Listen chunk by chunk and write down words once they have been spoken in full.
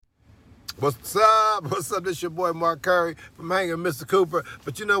What's up? What's up? This your boy Mark Curry from Hanging with Mr. Cooper.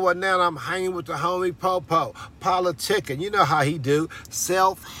 But you know what? Now I'm hanging with the homie Popo, politicking. You know how he do.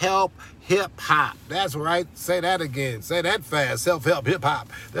 Self-help hip-hop. That's right. Say that again. Say that fast. Self-help hip-hop.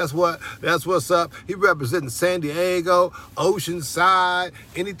 That's what's up. He representing San Diego, Oceanside,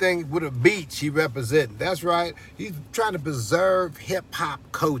 anything with a beach he representing. That's right. He's trying to preserve hip-hop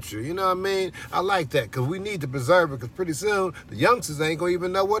culture. You know what I mean? I like that because we need to preserve it because pretty soon the youngsters ain't going to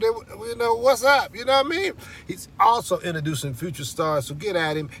even know what's up. You know what I mean? He's also introducing future stars, so get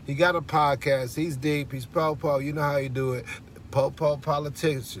at him. He got a podcast. He's deep. He's Popo. You know how you do it. Popo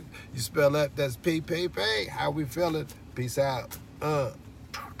politician. You spell that, that's P. How we feeling? Peace out.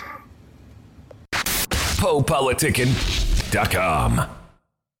 PoPoliticking.com.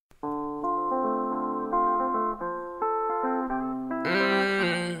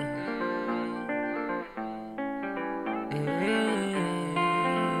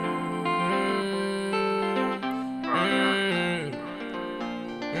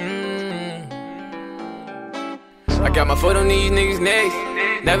 I got my foot on these niggas' necks.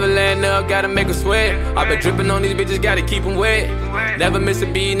 Never letting up, gotta make them sweat. I been dripping on these bitches, gotta keep them wet. Never miss a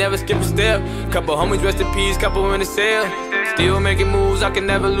beat, never skip a step. Couple homies rest in peace, couple in the cell. Still making moves, I can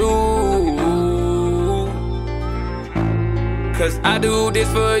never lose. Cause I do this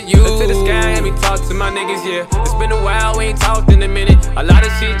for you. Look to the sky and me talk to my niggas, yeah. It's been a while, we ain't talked in a minute. A lot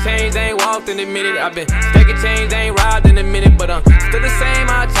of shit changed, I ain't walked in a minute. I been stacking change, I ain't robbed in a minute. But I'm still the same,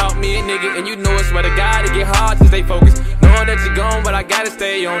 I taught me a nigga. And you know I swear to God, it get hard to stay focused. Knowing that you're gone, but I gotta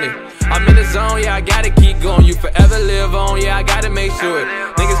stay on it. I'm in the zone, yeah, I gotta keep going. You forever live on, yeah, I gotta make sure it.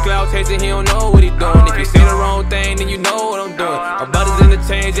 Niggas cloud chasing, he don't know what he doing. If you say the wrong thing, then you know what I'm doing. My brother's in the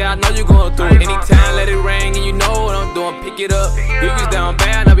change, yeah, I know you going through it. Anytime, let it rain, and you know what I'm doing. Pick it up. You was down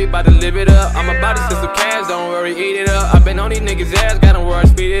bad, now we about to live it up. I'm about to send some cash, don't worry, eat it up. I been on these niggas' ass, got them words,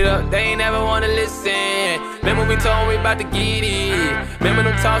 speed it up. They ain't never wanna listen. Remember we told we about to get it. Remember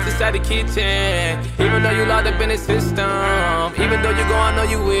them talks inside the kitchen. Even though you locked up in the system, even though you go, I know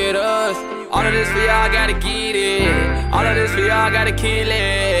you with us. All of this for y'all, gotta get it. All of this for y'all, gotta kill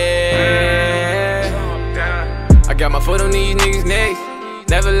it. I got my foot on these niggas' necks.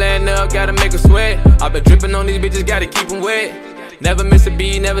 Never letting up, gotta make them sweat. I been dripping on these bitches, gotta keep them wet. Never miss a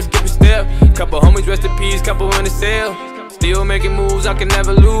beat, never skip a step. Couple homies rest in peace, couple in the cell. Still making moves, I can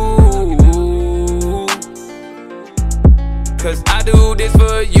never lose. Cause I do this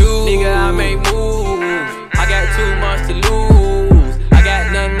for you. Nigga, I make moves. I got too much to lose. I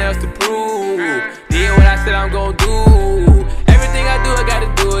got nothing else to prove. Did what I said I'm gon' do. Everything I do, I gotta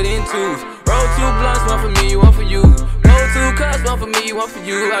do it in twos. Roll 2 blunts, one for me, one for you. Roll 2 cups, one for me, one for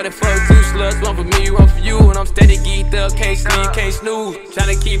you. I done fuck 2 sluts, one for me, one for you. And I'm steady geeked up, can't sleep, can't snooze.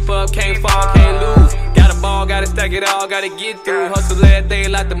 Tryna keep up, can't fall, can't lose. Got a ball, gotta stack it all, gotta get through. Hustle every day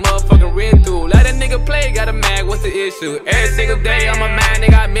like the motherfucking rent through. Let a nigga play, got a mag, what's the issue? Every single day on my mind,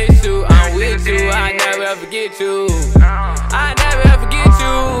 nigga, I miss you. I'm with you, I never ever forget you. I never ever forget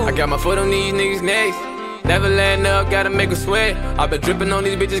you. I got my foot on these niggas' necks. Never letting up, gotta make them sweat. I been dripping on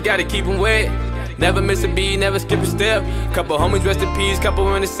these bitches, gotta keep them wet. Never miss a beat, never skip a step. Couple homies rest in peace,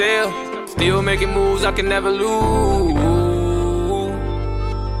 couple in the cell. Still making moves, I can never lose.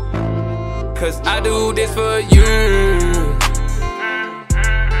 Cause I do this for you.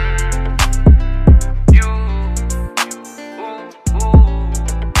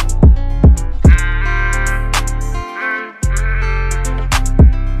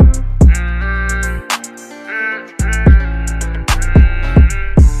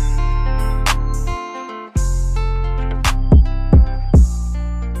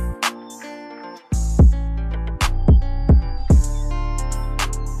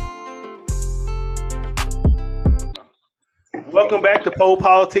 Welcome back to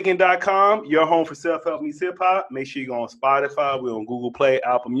PoPoliticking.com, your home for self-help meets hip-hop. Make sure you go on Spotify. We're on Google Play,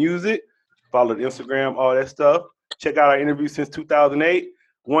 Apple Music. Follow the Instagram, all that stuff. Check out our interview since 2008.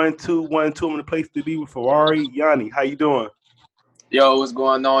 1-2-1-2. I'm in the place to be with Ferrari Yanni. How you doing? Yo, what's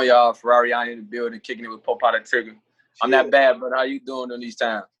going on, y'all? Ferrari Yanni in the building, kicking it with PoPoliticking. I'm not bad, but how you doing during these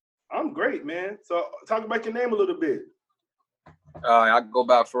times? I'm great, man. So talk about your name a little bit. I go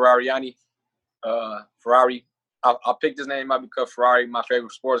by Ferrari Yanni. Ferrari. I picked this name out because Ferrari, my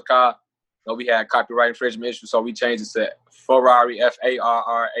favorite sports car. You know, we had copyright infringement issues, so we changed it to Ferrari,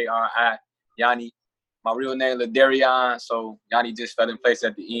 Farrari, Yanni. My real name is Ladarian, so Yanni just fell in place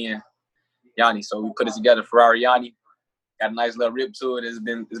at the end. Yanni, so we put it together, Ferrari Yanni. Got a nice little rip to it. It's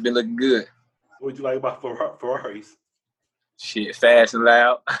been looking good. What you like about Ferraris? Shit, fast and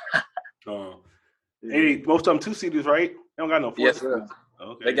loud. Hey, most of them 2-seaters, right? They don't got no 4-seaters. Yes, sir.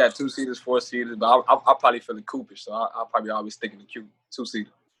 Okay. They got 2-seaters, 4-seaters, but I'll probably feel the coupish, so I'll probably always stick in the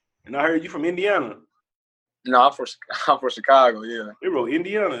 2-seater. And I heard you from Indiana. No, I'm from Chicago. Yeah. They wrote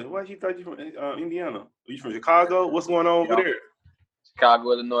Indiana. Why you thought you from Indiana? Are you from Chicago? What's going on over there?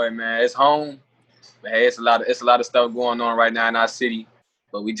 Chicago, Illinois, man. It's home. But hey, it's a lot of stuff going on right now in our city.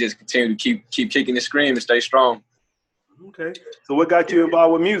 But we just continue to keep kicking and screaming, stay strong. Okay. So what got you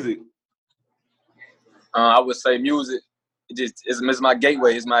involved with music? I would say music. It's my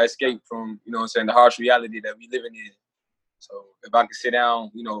gateway. It's my escape from, you know what I'm saying, the harsh reality that we living in. So if I can sit down,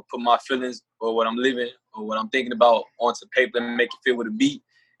 you know, put my feelings or what I'm living or what I'm thinking about onto paper and make it feel with a beat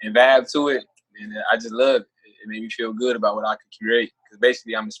and vibe to it, and I just love it. It made me feel good about what I could create. Because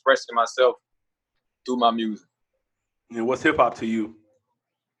basically I'm expressing myself through my music. And what's hip-hop to you?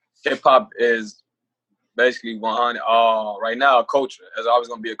 Hip-hop is basically 100, right now, a culture. It's always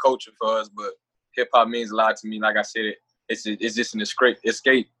going to be a culture for us, but hip-hop means a lot to me. Like I said, it's just an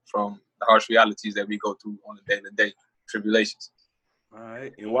escape from the harsh realities that we go through on a day-to-day. Tribulations. All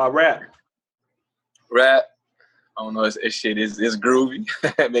right. And why rap? Rap, I don't know. It's groovy.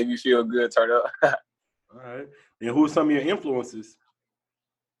 Make me feel good. Turn up. All right. And who are some of your influences?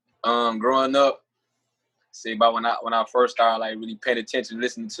 Growing up, see, about when I first started like really paying attention,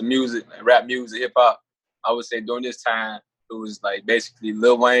 listening to music, like rap music, hip hop, I would say during this time it was like basically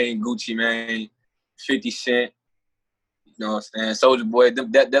Lil Wayne, Gucci Mane, 50 Cent, you know what I'm saying, Soulja Boy,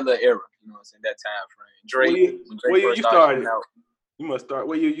 that little era, you know what I'm saying, that time frame. Drake. Where you started? You must start.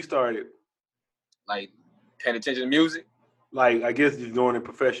 Where you started? Like paying attention to music. Like I guess you're doing it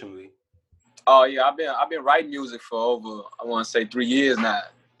professionally. Oh yeah, I've been writing music for over, I want to say 3 years now,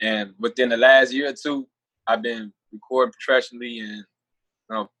 and within the last year or two, I've been recording professionally and, you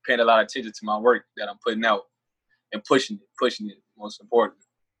know, paying a lot of attention to my work that I'm putting out and pushing it most importantly.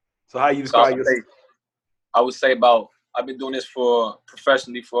 So how you describe yourself? I would say I've been doing this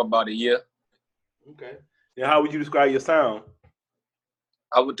professionally for about a year. Okay. And how would you describe your sound?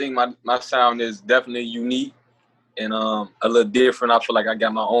 I would think my sound is definitely unique and a little different. I feel like I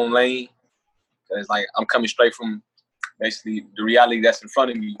got my own lane. It's like I'm coming straight from basically the reality that's in front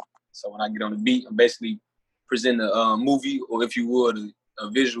of me. So when I get on the beat, I'm basically presenting a movie, or if you would, a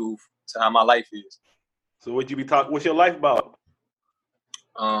visual to how my life is. So what's your life about?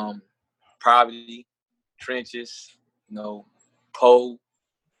 Poverty, trenches, you know, pole,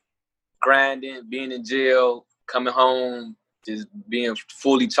 grinding, being in jail, coming home, just being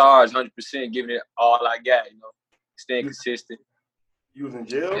fully charged, 100%, giving it all I got, you know, staying consistent. You was in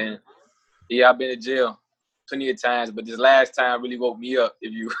jail? And, yeah, I've been in jail plenty of times, but this last time really woke me up,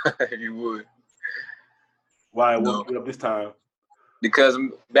 if you would. Why woke you up this time? Because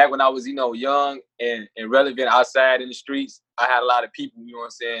back when I was, you know, young and relevant outside in the streets, I had a lot of people, you know what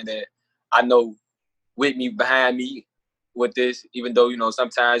I'm saying, that I know with me, behind me with this, even though, you know,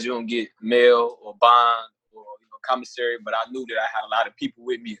 sometimes you don't get mail or bond or, you know, commissary, but I knew that I had a lot of people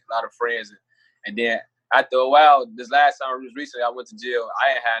with me, a lot of friends. And then after a while, this last time recently I went to jail,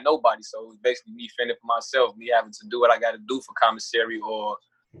 I ain't had nobody. So it was basically me fending for myself, me having to do what I got to do for commissary or,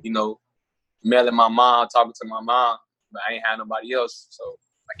 you know, mailing my mom, talking to my mom, but I ain't had nobody else. So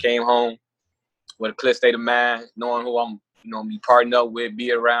I came home with a clear state of mind, knowing who I'm, you know, me partner up with,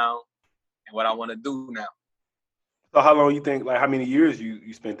 be around, and what I want to do now. So how long you think, like how many years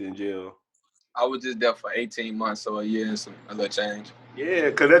you spent in jail? I was just there for 18 months, so a year and a little change. Yeah,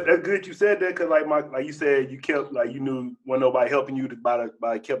 because that's good you said that, because like you said, you kept, like, you knew wasn't nobody helping you,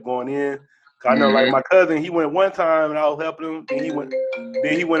 by kept going in. Cause I know, like, my cousin, he went one time and I was helping him. Then he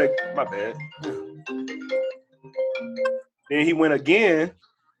went, my bad. Then he went again.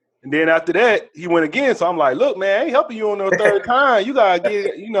 And then after that, he went again. So I'm like, look, man, I ain't helping you on the third time. You got to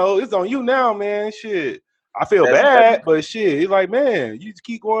get, you know, it's on you now, man. Shit. I feel bad, but shit, it's like, man, you just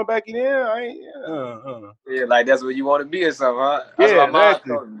keep going back in there. Yeah, like that's what you want to be or something, huh? That's what my mom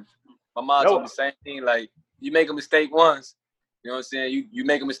told me. My mom told me the same thing. Like, you make a mistake once, you know what I'm saying? You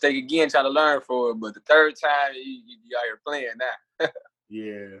make a mistake again, trying to learn for it, but the third time, you out here playing now.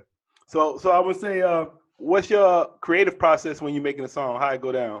 Yeah. So I would say, what's your creative process when you're making a song? How it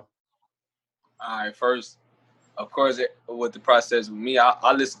go down? All right, first, of course, with the process with me,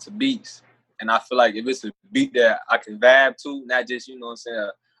 I listen to beats. And I feel like if it's a beat that I can vibe to, not just, you know what I'm saying,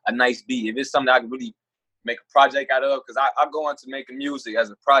 a nice beat. If it's something I can really make a project out of, because I go into making music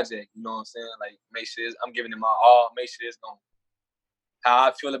as a project, you know what I'm saying? Like, make sure I'm giving it my all, make sure it's going how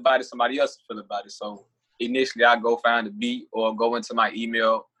I feel about it, somebody else feel about it. So initially I go find a beat or go into my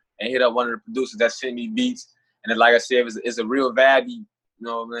email and hit up one of the producers that sent me beats. And then, like I said, it's a real vibey, you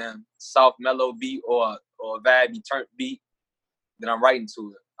know, man, soft mellow beat or a vibey turnt beat, then I'm writing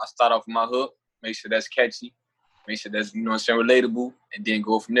to it. I start off with my hook, make sure that's catchy, make sure that's, you know what I'm saying, relatable, and then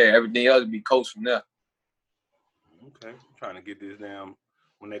go from there. Everything else will be coast from there. Okay, I'm trying to get this down.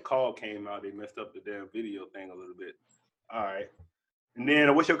 when that call came out, they messed up the damn video thing a little bit. All right. And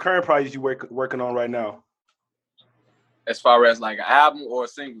then what's your current project you working on right now? As far as like an album or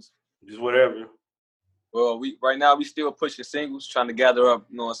singles? Just whatever. Well, right now we still pushing singles, trying to gather up,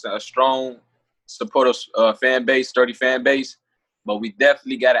 you know what I'm saying, a strong, supportive fan base, sturdy fan base. But we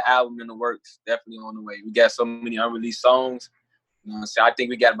definitely got an album in the works, definitely on the way. We got so many unreleased songs. You know what I'm saying? I think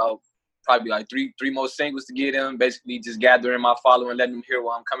we got about probably like three more singles to get in. Basically, just gathering my following, letting them hear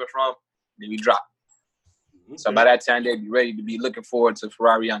where I'm coming from. Then we drop. Okay. So by that time, they'll be ready to be looking forward to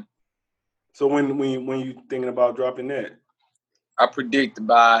Ferrariani. So when you thinking about dropping that? I predict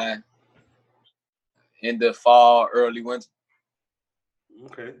by end of fall, early winter.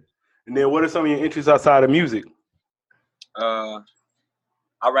 Okay. And then what are some of your interests outside of music? I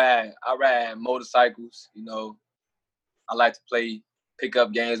ride motorcycles, you know. I like to play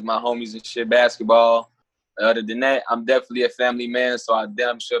pickup games with my homies and shit, basketball. Other than that, I'm definitely a family man, so I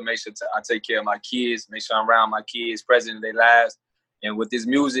damn sure make sure I take care of my kids, make sure I'm around my kids, present in their lives. And with this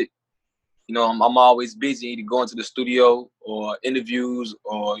music, you know, I'm always busy, either going to the studio or interviews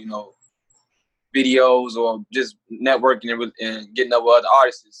or, you know, videos or just networking and getting up with other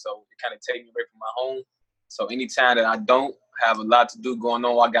artists. So it kind of takes me away from my home. So anytime that I don't have a lot to do going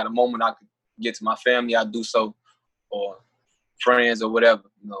on, I got a moment I could get to my family, I do so, or friends or whatever,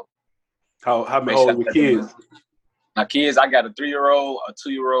 you know. How old are your kids? My kids, I got a 3-year-old, a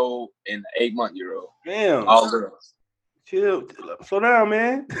 2-year-old, and an 8-month-year-old. Damn. All girls. Chill. Slow down,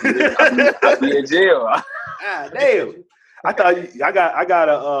 man. I be in jail. God damn. I thought I got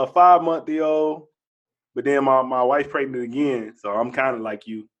a 5-month-old, but then my wife pregnant again, so I'm kind of like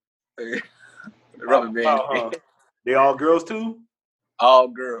you. Rubber band. They all girls too? All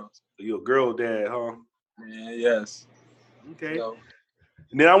girls. So you're a girl dad, huh? Yeah, yes. Okay. So,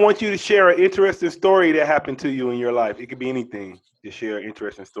 and then I want you to share an interesting story that happened to you in your life. It could be anything. Just share an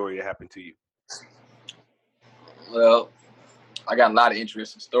interesting story that happened to you. Well, I got a lot of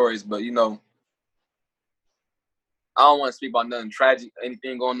interesting stories, but you know, I don't want to speak about nothing tragic,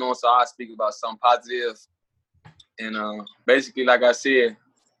 anything going on, so I speak about something positive. And basically, like I said,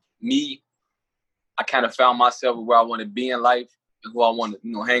 I kind of found myself where I want to be in life and who I want to,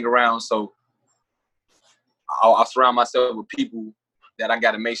 you know, hang around. So I surround myself with people that I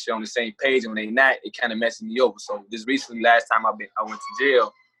got to make sure on the same page. And when they not, it kind of messes me over. So just recently, last time I went to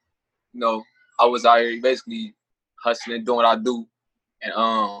jail, you know, I was out here basically hustling, doing what I do.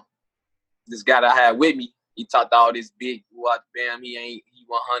 And this guy that I had with me, he talked all this big, what, bam, he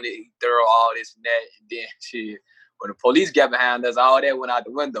 100, he thorough, all this and that. And then shit, when the police got behind us, all that went out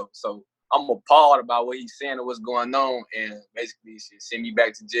the window. So I'm appalled about what he's saying and what's going on. And basically, she sent me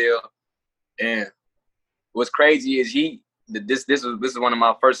back to jail. And what's crazy is this is one of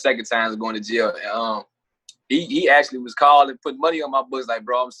my second times going to jail. And, he actually was calling, put money on my books, like,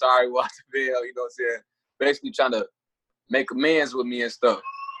 bro, I'm sorry, watch the bail, you know what I'm saying? Basically trying to make amends with me and stuff.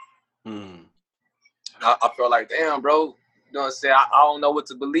 I felt like, damn, bro, you know what I'm saying? I don't know what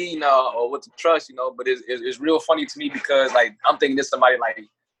to believe now or what to trust, you know, but it's real funny to me because, like, I'm thinking this somebody, like,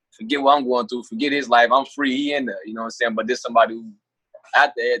 forget what I'm going through, forget his life, I'm free, he in there, you know what I'm saying? But this somebody who,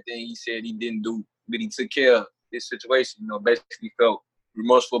 after everything he said he didn't do, but he took care of this situation, you know, basically felt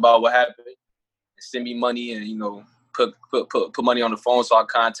remorseful about what happened, and send me money and, you know, put money on the phone so I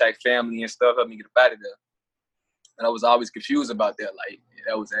contact family and stuff, help me get up out of there. And I was always confused about that, like,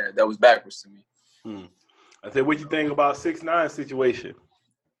 that was backwards to me. I said, what you think about 6ix9ine situation?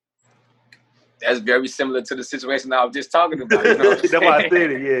 That's very similar to the situation I was just talking about. You know That's why I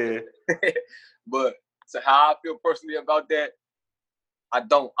said it, yeah. But so how I feel personally about that, I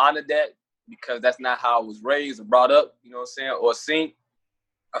don't honor that because that's not how I was raised or brought up, you know what I'm saying, or seen.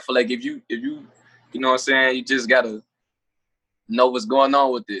 I feel like if you know what I'm saying, you just gotta know what's going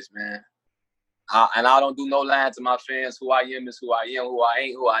on with this, man. And I don't do no lying to my fans. Who I am is who I am, who I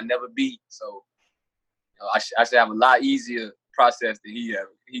ain't, who I never be. So you know, I should have a lot easier process than he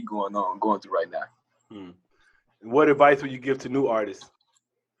going through right now. What advice would you give to new artists?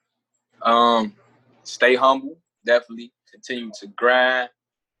 Stay humble, definitely. Continue to grind.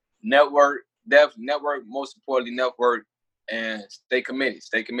 Network, most importantly, network, and stay committed.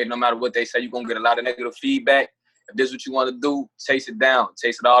 Stay committed no matter what they say. You're going to get a lot of negative feedback. If this is what you want to do, chase it down.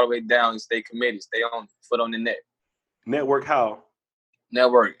 Chase it all the way down and stay committed. Stay on foot on the net. Network how?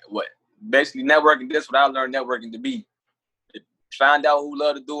 Network, what? Basically, networking, that's what I learned networking to be. Find out who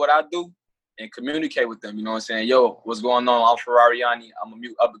love to do what I do and communicate with them. You know what I'm saying? Yo, what's going on? I'm Ferrariani. I'm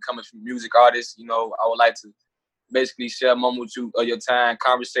a up-and-coming music artist. You know, I would like to basically share a moment with you of your time,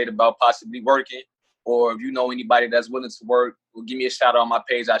 conversate about possibly working, or if you know anybody that's willing to work, well, give me a shout out on my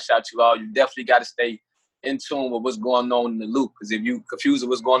page. I shout you out. You definitely got to stay in tune with what's going on in the loop. Because if you confused with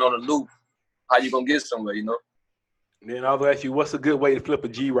what's going on in the loop, how you gonna get somewhere, you know? Then I'll ask you, what's a good way to flip a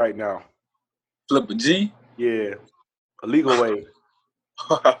G right now? Flip a G? Yeah, a legal way.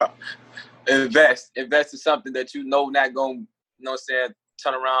 Invest in something that you know not gonna, you know what I'm saying,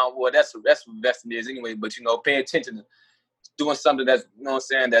 turn around. Well, that's what investing is anyway. But you know, pay attention to doing something that's, you know what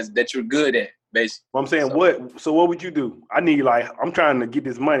I'm saying, that you're good at, basically. Well, I'm saying, so what would you do? I'm trying to get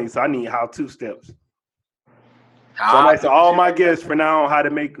this money, so I need how-to steps. So all my guests for now on how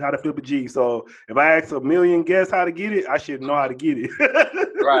to flip a G. So if I ask 1 million guests how to get it, I should know how to get it.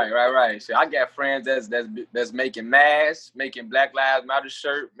 Right. So I got friends that's making masks, making Black Lives Matter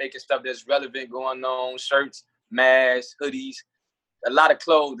shirt, making stuff that's relevant going on, shirts, masks, hoodies, a lot of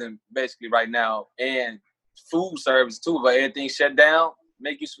clothing basically right now, and food service too. But everything shut down.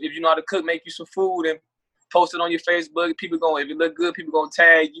 If you know how to cook, make you some food and post it on your Facebook. If you look good, people gonna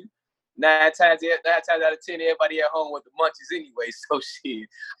tag you. 9 times out of 10, everybody at home with the munchies anyway. So shit,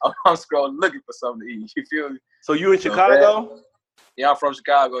 I'm scrolling looking for something to eat. You feel me? So you in Chicago? Yeah, I'm from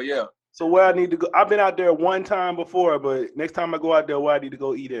Chicago. Yeah. So where I need to go? I've been out there one time before, but next time I go out there, where I need to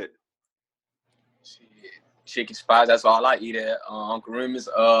go eat at? Shit, chicken spots. That's all I eat at. Uncle Remus,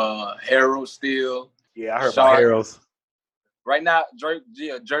 Harold still. Yeah, I heard about Harold's. Right now, Jerk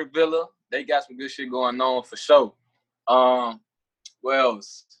Villa. They got some good shit going on for sure. What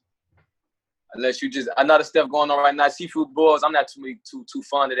else? Unless you just another stuff going on right now. Seafood boils. I'm not too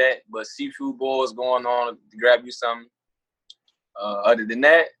fond of that, but seafood boils going on to grab you something. Other than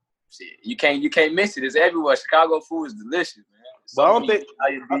that, shit, you can't miss it. It's everywhere. Chicago food is delicious, man. But I don't think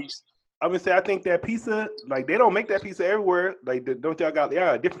I would say I think that pizza, like they don't make that pizza everywhere. Like don't y'all got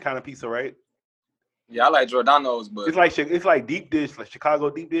a different kind of pizza, right? Yeah, I like Giordano's, but it's like deep dish, like Chicago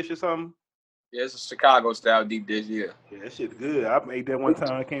deep dish or something. Yeah, it's a Chicago style deep dish. Yeah, that shit's good. I made that one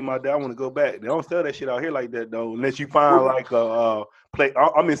time I came out there. I want to go back. They don't sell that shit out here like that though, unless you find like a place.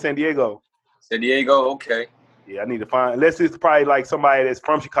 I'm in San Diego. San Diego, okay. Yeah, I need to find. Unless it's probably like somebody that's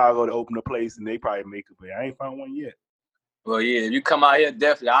from Chicago to open a place, and they probably make it. But I ain't found one yet. Well, yeah, if you come out here,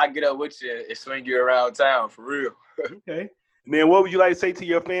 definitely, I'll get up with you and swing you around town for real. Okay. And then what would you like to say to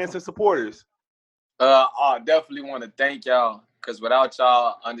your fans and supporters? I definitely want to thank y'all, because without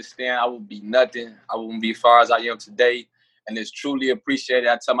y'all, understand, I would be nothing. I wouldn't be as far as I am today. And it's truly appreciated.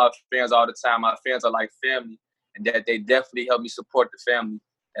 I tell my fans all the time, my fans are like family, and that they definitely help me support the family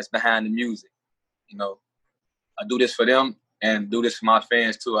that's behind the music. You know, I do this for them and do this for my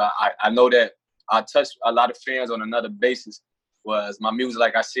fans too. I know that I touch a lot of fans on another basis, was my music,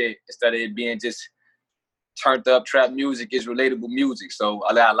 like I said, instead of it being just turned up trap music, is relatable music. So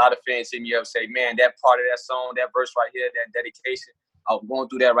a lot of fans hit me up and say, man, that part of that song, that verse right here, that dedication, I'm going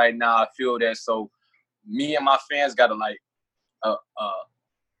through that right now. I feel that. So me and my fans got a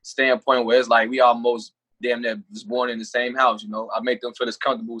standpoint where it's like we almost damn near was born in the same house, you know. I make them feel as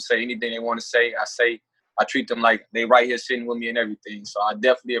comfortable to say anything they want to say. I treat them like they right here sitting with me and everything. So I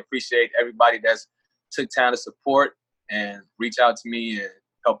definitely appreciate everybody that's took time to support and reach out to me and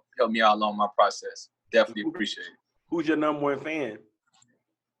help me out along my process. Definitely appreciate it. Who's your number one fan?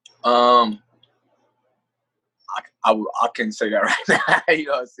 I can't say that right now. You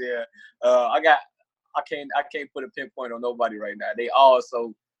know what I'm saying? I can't put a pinpoint on nobody right now. They also,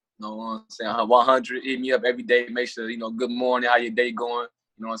 you know what I'm saying, 100 hit me up every day, make sure, you know, good morning, how your day going?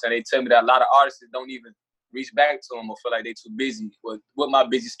 You know what I'm saying? They tell me that a lot of artists don't even reach back to them or feel like they too busy. With my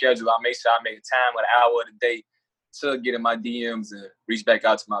busy schedule, I make sure I make time with an hour of the day to get in my DMs and reach back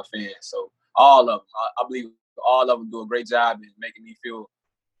out to my fans. So all of them, I believe all of them do a great job in making me feel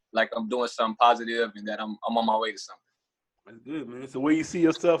like I'm doing something positive and that I'm on my way to something. That's good, man. So where you see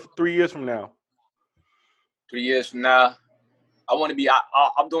yourself 3 years from now? 3 years from now, I want to be,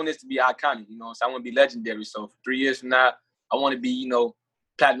 I'm doing this to be iconic, you know, so I want to be legendary. So for 3 years from now, I want to be, you know,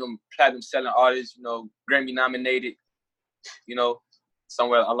 platinum selling artist, you know, Grammy nominated, you know,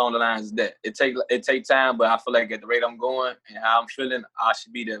 somewhere along the lines of that. It take time, but I feel like at the rate I'm going and how I'm feeling, I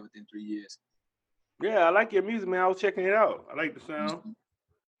should be there within 3 years. Yeah, I like your music, man. I was checking it out. I like the sound.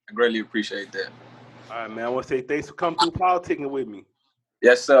 I greatly appreciate that. All right, man. I want to say thanks for coming through politicking with me.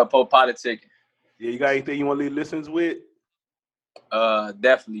 Yes, sir. Politicking. Yeah, you got anything you want to leave listeners with?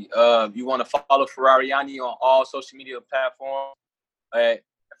 Definitely. You want to follow Farariani on all social media platforms at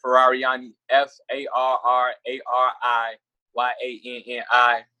Farariani,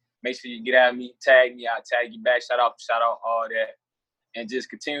 FARRARIYANNI. Make sure you get at me, tag me, I'll tag you back, shout out, all that. And just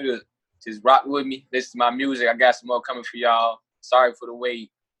continue to just rock with me. Listen to my music. I got some more coming for y'all. Sorry for the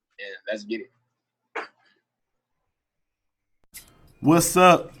wait. And let's get it. What's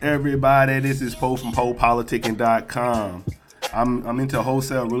up, everybody? This is Poe from PoePoliticking.com. I'm into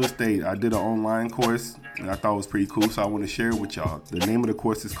wholesale real estate. I did an online course and I thought it was pretty cool, so I want to share it with y'all. The name of the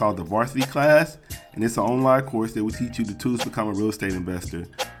course is called the Varsity Class, and it's an online course that will teach you the tools to become a real estate investor.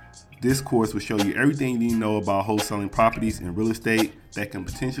 This course will show you everything you need to know about wholesaling properties and real estate that can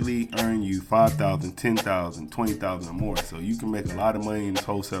potentially earn you $5,000, $10,000, $20,000 or more. So you can make a lot of money in this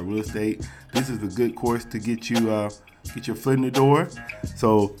wholesale real estate. This is a good course to get you get your foot in the door.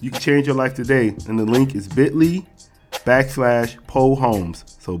 So you can change your life today. And the link is bit.ly/Poe Homes.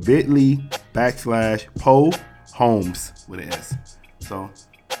 So bit.ly/Poe Homes with an S. So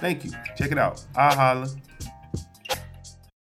thank you. Check it out. I'll holla.